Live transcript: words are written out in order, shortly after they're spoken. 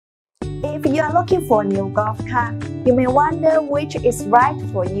If you are looking for a new golf car, you may wonder which is right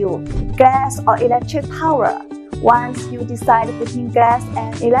for you, gas or electric power. Once you decide between gas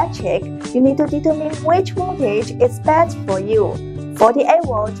and electric, you need to determine which voltage is best for you, 48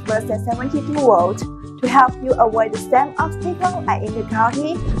 volts versus 72 volts. To help you avoid the same obstacle and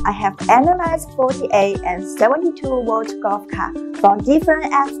difficulty, I have analyzed 48 and 72 volt golf car from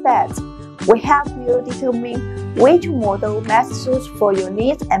different aspects. We help you determine which model best suits for your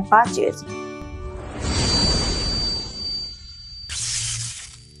needs and budget.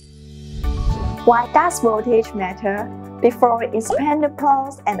 Why does voltage matter? Before we explain the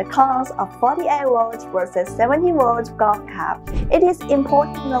pros and the cons of 48 volts versus 70 volts golf car, it is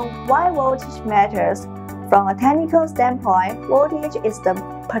important to know why voltage matters. From a technical standpoint, voltage is the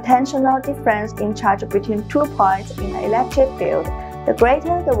potential difference in charge between 2 points in an electric field. The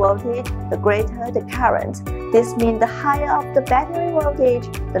greater the voltage, the greater the current. This means the higher of the battery voltage,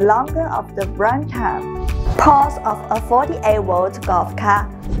 the longer of the runtime. Pros of a 48 volt golf car: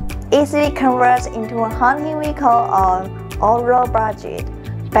 easily converts into a hunting vehicle on all-road budget.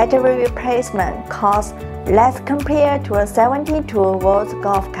 Battery replacement costs less compared to a 72 volt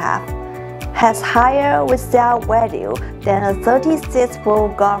golf car. Has higher resale value than a 36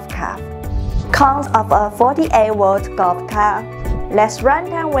 volt golf car. Cons of a 48 volt golf car: less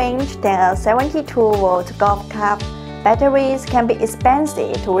runtime range than a 72 volt golf car. Batteries can be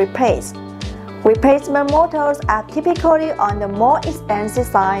expensive to replace. Replacement motors are typically on the more expensive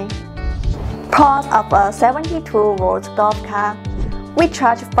side. Pros of a 72 volt golf car: we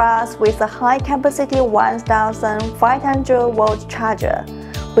charge fast with a high-capacity 1500 volt charger.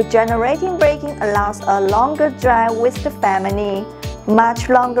 Regenerating braking allows a longer drive with the family, much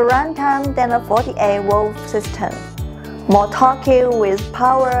longer runtime than a 48 volt system. More torque with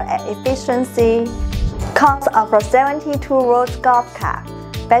power and efficiency. Cons of a 72 volt golf car: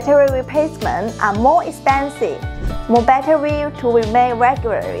 battery replacements are more expensive, more battery to remain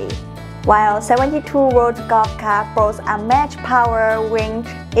regularly, while 72 volt golf car boasts unmatched power, range,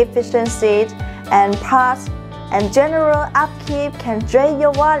 efficiency, and parts and general upkeep can drain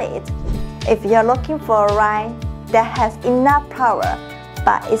your wallet. If you're looking for a ride that has enough power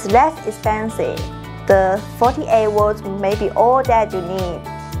but is less expensive, the 48 volts may be all that you need.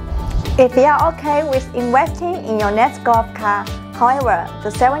 If you are okay with investing in your next golf car, however,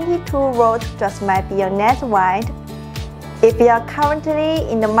 the 72 volt just might be your next ride. If you are currently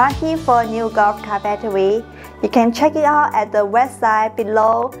in the market for a new golf car battery, you can check it out at the website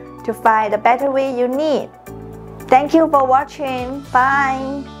below to find the battery you need. Thank you for watching.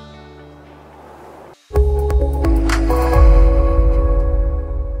 Bye!